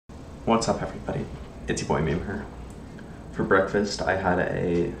What's up, everybody? It's your boy Meme here. For breakfast, I had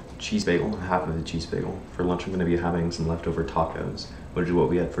a cheese bagel, half of a cheese bagel. For lunch, I'm going to be having some leftover tacos, which is what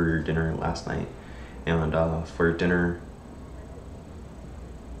we had for dinner last night. And for dinner,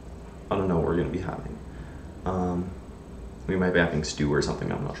 I don't know what we're going to be having. We might be having stew or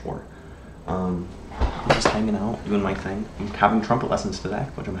something, I'm not sure. I'm just hanging out, doing my thing. I'm having trumpet lessons today,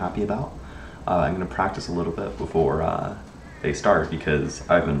 which I'm happy about. I'm going to practice a little bit before they start because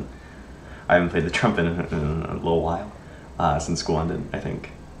I haven't played the trumpet in a little while, since school ended, I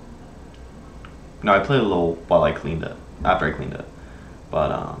think. No, I played a little while I cleaned it, after I cleaned it, but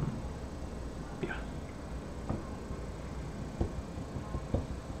yeah.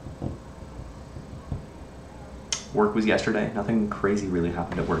 Work was yesterday, nothing crazy really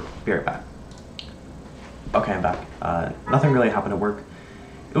happened at work. Be right back. Okay, I'm back. Nothing really happened at work.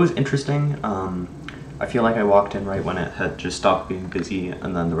 It was interesting. I feel like I walked in right when it had just stopped being busy,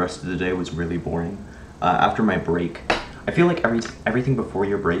 and then the rest of the day was really boring. After my break, I feel like everything before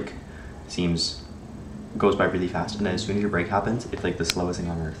your break goes by really fast, and then as soon as your break happens, it's like the slowest thing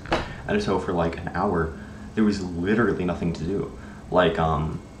on earth. And so for like an hour, there was literally nothing to do. Like,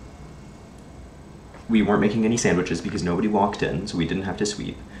 we weren't making any sandwiches because nobody walked in, so we didn't have to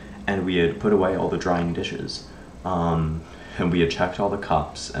sweep, and we had put away all the drying dishes. And we had checked all the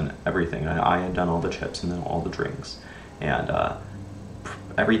cups and everything. I had done all the chips and then all the drinks, and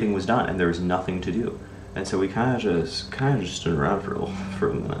everything was done, and there was nothing to do. And so we kind of just stood around for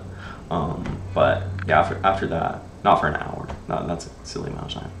a minute. But yeah, after that, not for an hour. No, that's a silly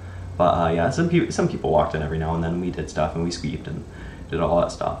amount of time. But yeah, some people walked in every now and then. We did stuff and we sweeped and did all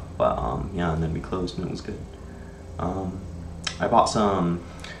that stuff. But yeah, and then we closed and it was good. I bought some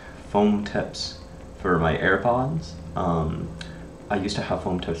foam tips for my AirPods. I used to have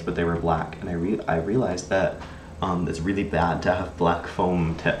foam tips, but they were black, and I realized that it's really bad to have black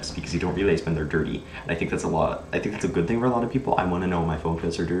foam tips because you don't realize when they're dirty. And I think that's a good thing for a lot of people. I want to know when my foam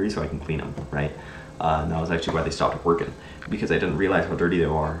tips are dirty so I can clean them, right? And that was actually why they stopped working, because I didn't realize how dirty they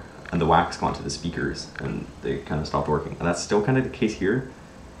are, and the wax got into the speakers, and they kind of stopped working. And that's still kind of the case here.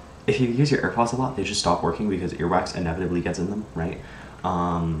 If you use your AirPods a lot, they just stop working because earwax inevitably gets in them, right?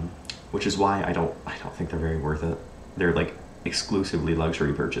 Which is why I don't think they're very worth it. They're like exclusively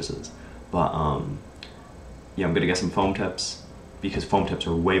luxury purchases. But yeah, I'm gonna get some foam tips because foam tips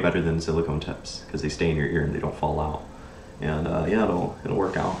are way better than silicone tips because they stay in your ear and they don't fall out. And yeah, it'll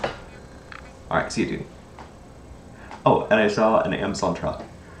work out. All right, see you, dude. Oh, and I saw an Amazon truck.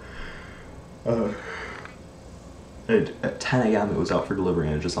 At 10 a.m. it was out for delivery,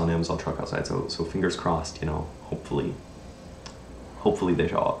 and it just saw an Amazon truck outside. So fingers crossed, you know. Hopefully they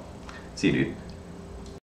show up. See you, dude.